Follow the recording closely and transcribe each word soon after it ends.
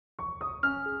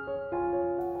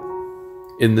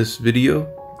In this video,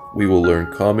 we will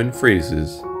learn common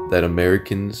phrases that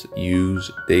Americans use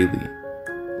daily.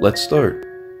 Let's start.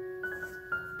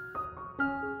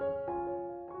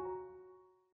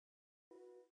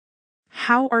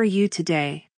 How are you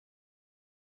today?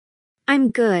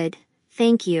 I'm good,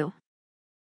 thank you.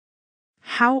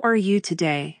 How are you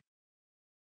today?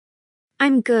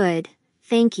 I'm good,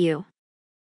 thank you.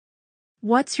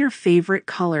 What's your favorite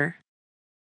color?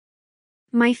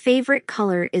 My favorite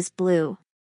color is blue.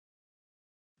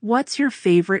 What's your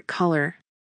favorite color?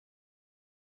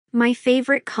 My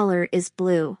favorite color is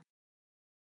blue.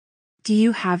 Do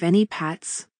you have any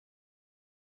pets?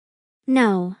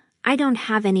 No, I don't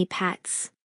have any pets.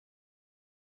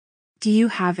 Do you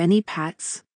have any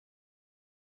pets?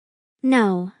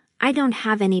 No, I don't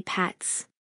have any pets.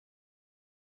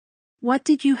 What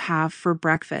did you have for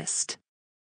breakfast?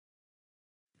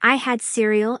 I had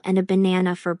cereal and a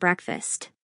banana for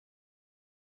breakfast.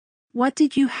 What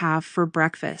did you have for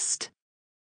breakfast?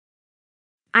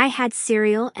 I had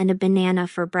cereal and a banana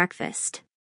for breakfast.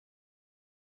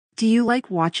 Do you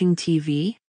like watching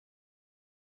TV?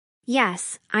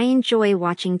 Yes, I enjoy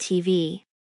watching TV.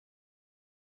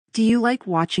 Do you like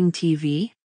watching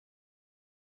TV?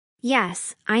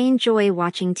 Yes, I enjoy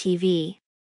watching TV.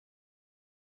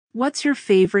 What's your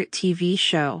favorite TV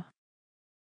show?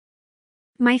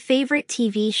 My favorite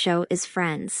TV show is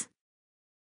Friends.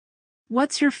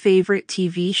 What's your favorite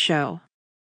TV show?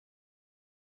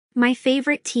 My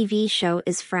favorite TV show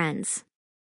is Friends.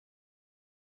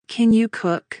 Can you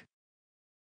cook?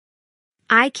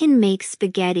 I can make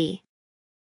spaghetti.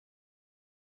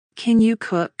 Can you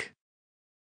cook?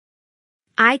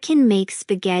 I can make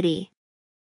spaghetti.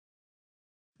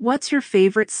 What's your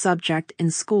favorite subject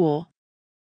in school?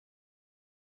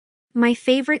 My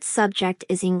favorite subject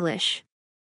is English.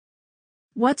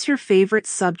 What's your favorite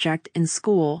subject in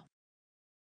school?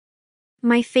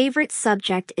 My favorite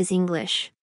subject is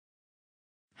English.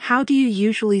 How do you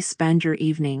usually spend your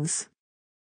evenings?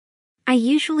 I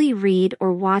usually read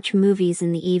or watch movies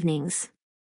in the evenings.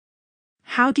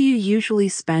 How do you usually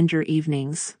spend your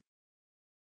evenings?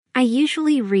 I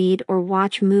usually read or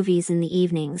watch movies in the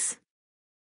evenings.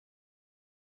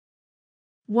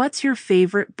 What's your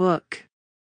favorite book?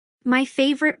 My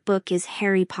favorite book is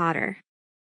Harry Potter.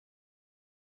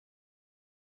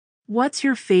 What's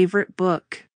your favorite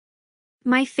book?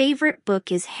 My favorite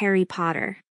book is Harry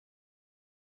Potter.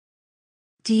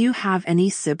 Do you have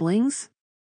any siblings?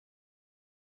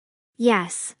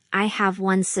 Yes, I have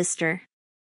one sister.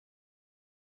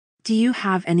 Do you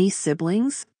have any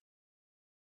siblings?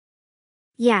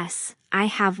 Yes, I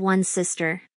have one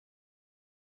sister.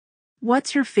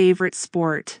 What's your favorite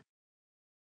sport?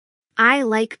 I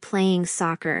like playing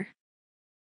soccer.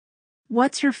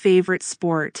 What's your favorite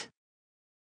sport?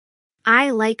 I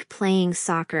like playing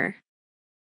soccer.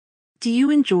 Do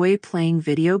you enjoy playing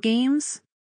video games?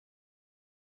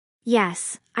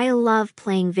 Yes, I love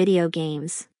playing video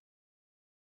games.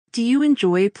 Do you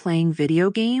enjoy playing video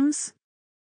games?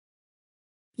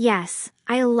 Yes,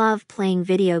 I love playing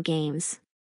video games.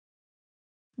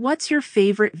 What's your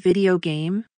favorite video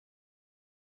game?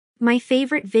 My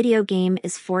favorite video game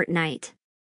is Fortnite.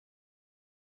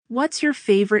 What's your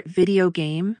favorite video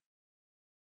game?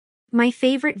 My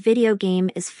favorite video game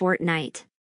is Fortnite.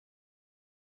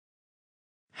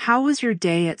 How was your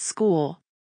day at school?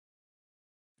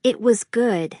 It was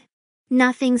good.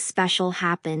 Nothing special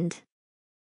happened.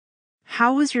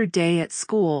 How was your day at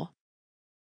school?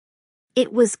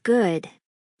 It was good.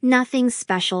 Nothing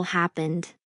special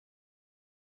happened.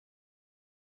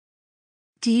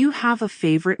 Do you have a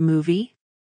favorite movie?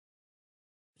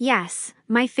 Yes,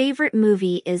 my favorite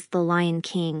movie is The Lion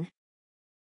King.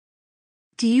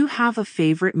 Do you have a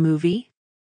favorite movie?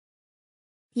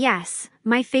 Yes,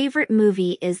 my favorite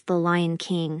movie is The Lion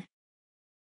King.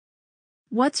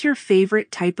 What's your favorite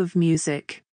type of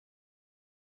music?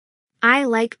 I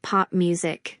like pop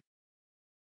music.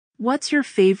 What's your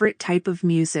favorite type of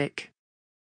music?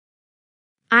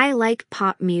 I like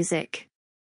pop music.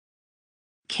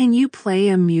 Can you play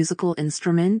a musical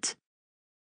instrument?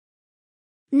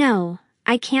 No,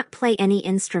 I can't play any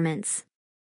instruments.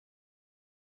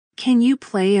 Can you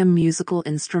play a musical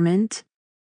instrument?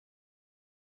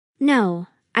 No,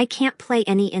 I can't play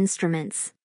any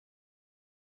instruments.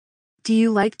 Do you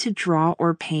like to draw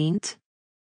or paint?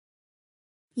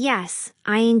 Yes,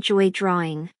 I enjoy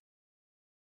drawing.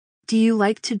 Do you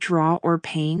like to draw or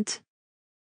paint?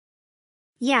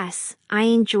 Yes, I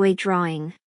enjoy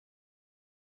drawing.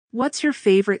 What's your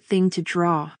favorite thing to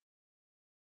draw?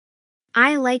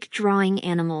 I like drawing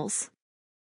animals.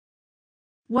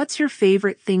 What's your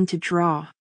favorite thing to draw?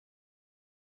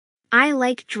 I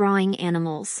like drawing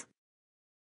animals.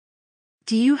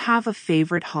 Do you have a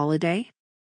favorite holiday?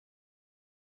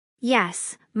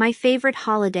 Yes, my favorite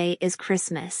holiday is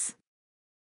Christmas.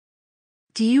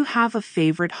 Do you have a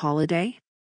favorite holiday?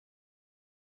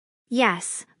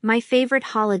 Yes, my favorite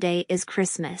holiday is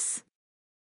Christmas.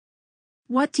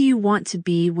 What do you want to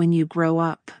be when you grow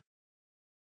up?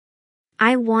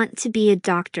 I want to be a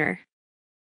doctor.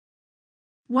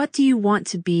 What do you want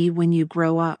to be when you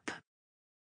grow up?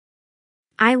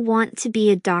 I want to be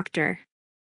a doctor.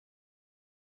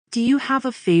 Do you have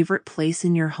a favorite place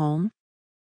in your home?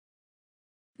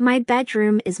 My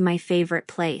bedroom is my favorite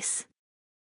place.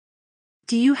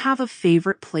 Do you have a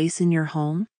favorite place in your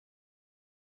home?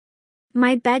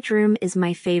 My bedroom is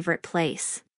my favorite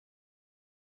place.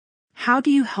 How do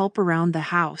you help around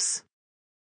the house?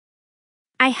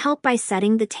 I help by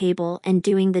setting the table and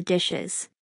doing the dishes.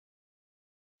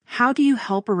 How do you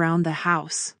help around the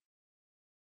house?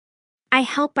 I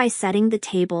help by setting the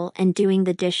table and doing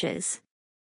the dishes.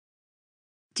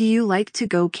 Do you like to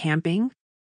go camping?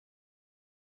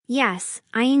 Yes,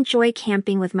 I enjoy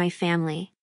camping with my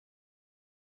family.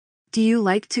 Do you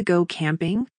like to go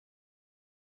camping?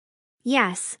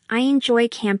 Yes, I enjoy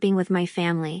camping with my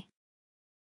family.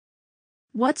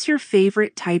 What's your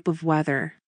favorite type of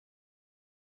weather?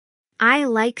 I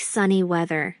like sunny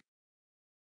weather.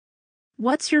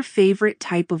 What's your favorite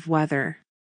type of weather?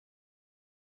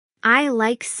 I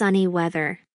like sunny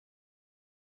weather.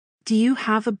 Do you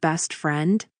have a best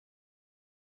friend?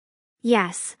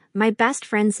 Yes, my best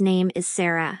friend's name is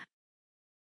Sarah.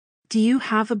 Do you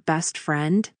have a best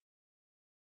friend?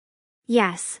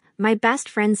 Yes, my best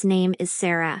friend's name is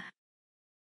Sarah.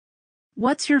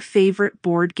 What's your favorite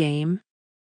board game?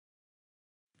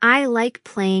 I like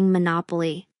playing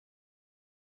Monopoly.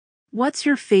 What's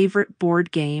your favorite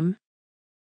board game?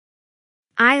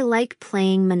 I like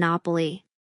playing Monopoly.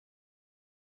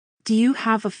 Do you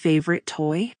have a favorite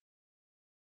toy?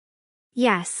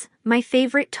 Yes, my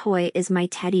favorite toy is my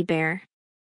teddy bear.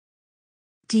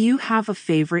 Do you have a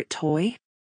favorite toy?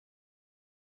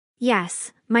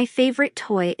 Yes, my favorite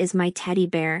toy is my teddy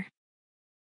bear.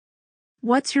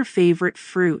 What's your favorite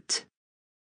fruit?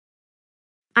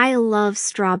 I love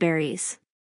strawberries.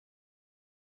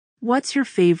 What's your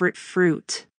favorite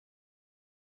fruit?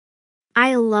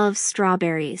 I love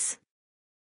strawberries.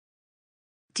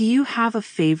 Do you have a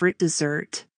favorite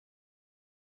dessert?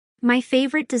 My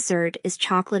favorite dessert is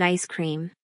chocolate ice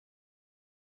cream.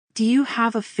 Do you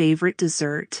have a favorite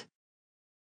dessert?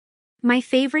 My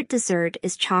favorite dessert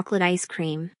is chocolate ice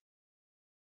cream.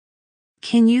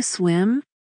 Can you swim?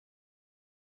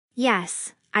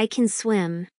 Yes, I can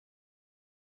swim.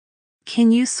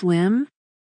 Can you swim?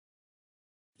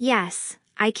 Yes,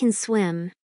 I can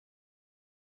swim.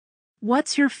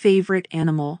 What's your favorite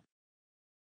animal?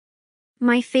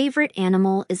 My favorite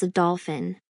animal is a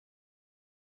dolphin.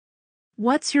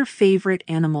 What's your favorite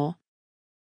animal?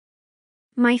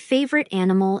 My favorite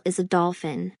animal is a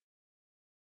dolphin.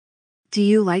 Do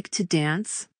you like to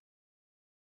dance?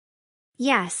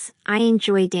 Yes, I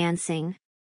enjoy dancing.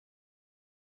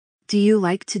 Do you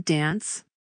like to dance?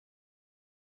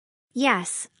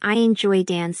 Yes, I enjoy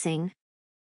dancing.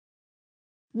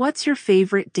 What's your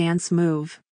favorite dance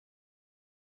move?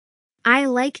 I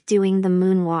like doing the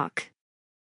moonwalk.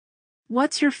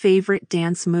 What's your favorite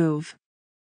dance move?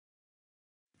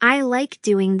 I like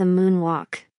doing the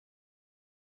moonwalk.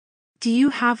 Do you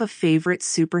have a favorite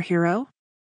superhero?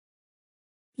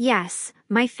 Yes,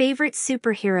 my favorite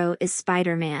superhero is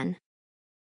Spider-Man.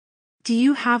 Do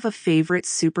you have a favorite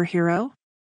superhero?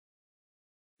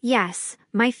 Yes,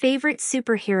 my favorite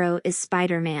superhero is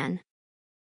Spider-Man.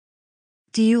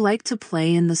 Do you like to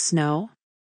play in the snow?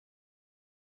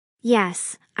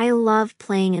 Yes, I love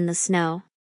playing in the snow.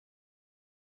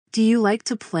 Do you like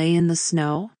to play in the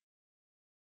snow?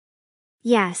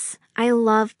 Yes, I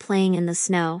love playing in the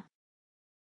snow.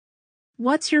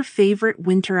 What's your favorite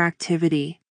winter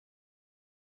activity?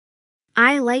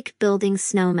 I like building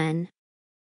snowmen.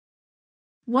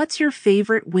 What's your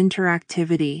favorite winter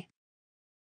activity?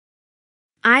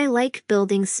 I like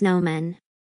building snowmen.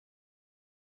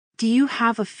 Do you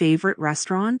have a favorite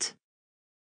restaurant?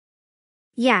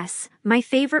 Yes, my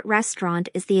favorite restaurant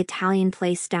is the Italian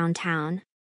place downtown.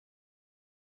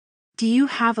 Do you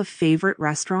have a favorite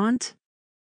restaurant?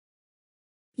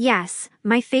 Yes,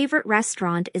 my favorite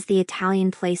restaurant is the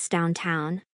Italian place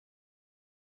downtown.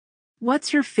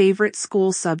 What's your favorite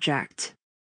school subject?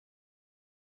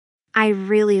 I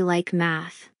really like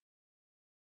math.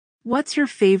 What's your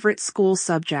favorite school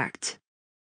subject?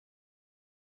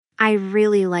 I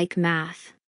really like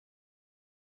math.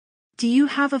 Do you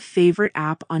have a favorite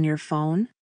app on your phone?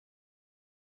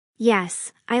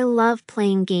 Yes, I love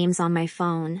playing games on my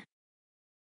phone.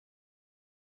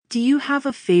 Do you have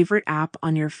a favorite app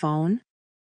on your phone?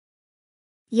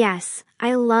 Yes,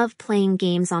 I love playing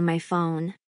games on my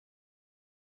phone.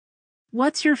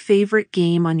 What's your favorite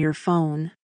game on your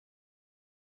phone?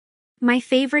 My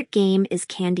favorite game is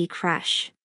Candy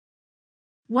Crush.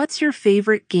 What's your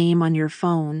favorite game on your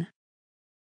phone?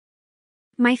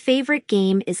 My favorite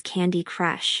game is Candy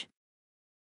Crush.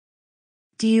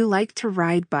 Do you like to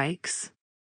ride bikes?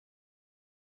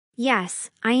 Yes,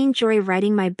 I enjoy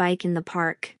riding my bike in the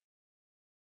park.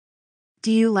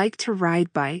 Do you like to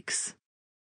ride bikes?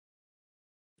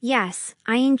 Yes,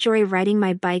 I enjoy riding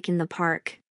my bike in the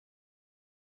park.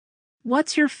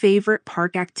 What's your favorite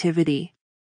park activity?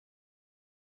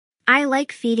 I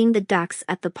like feeding the ducks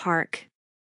at the park.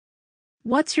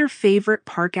 What's your favorite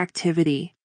park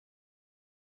activity?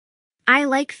 I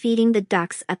like feeding the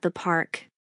ducks at the park.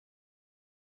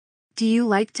 Do you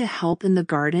like to help in the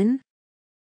garden?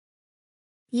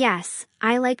 Yes,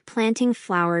 I like planting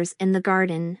flowers in the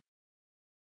garden.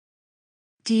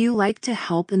 Do you like to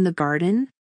help in the garden?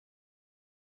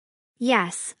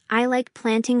 Yes, I like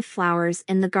planting flowers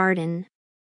in the garden.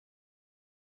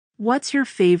 What's your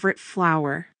favorite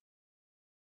flower?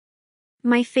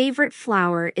 My favorite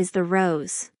flower is the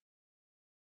rose.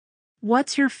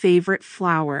 What's your favorite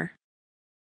flower?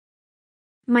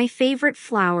 My favorite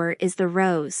flower is the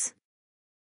rose.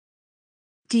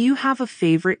 Do you have a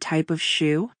favorite type of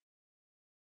shoe?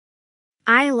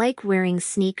 I like wearing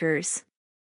sneakers.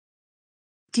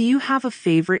 Do you have a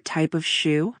favorite type of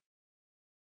shoe?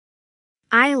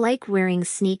 I like wearing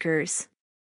sneakers.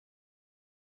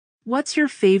 What's your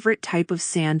favorite type of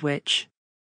sandwich?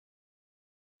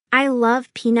 I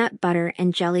love peanut butter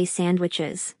and jelly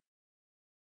sandwiches.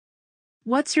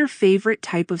 What's your favorite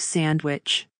type of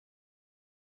sandwich?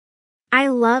 I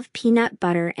love peanut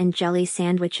butter and jelly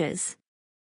sandwiches.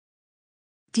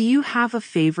 Do you have a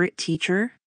favorite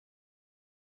teacher?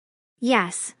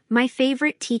 Yes, my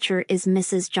favorite teacher is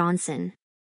Mrs. Johnson.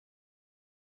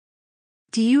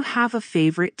 Do you have a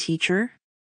favorite teacher?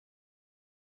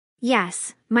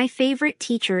 Yes, my favorite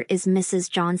teacher is Mrs.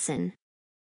 Johnson.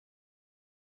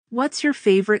 What's your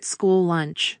favorite school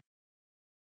lunch?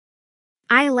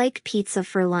 I like pizza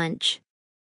for lunch.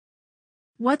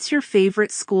 What's your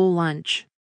favorite school lunch?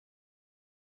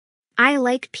 I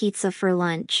like pizza for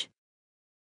lunch.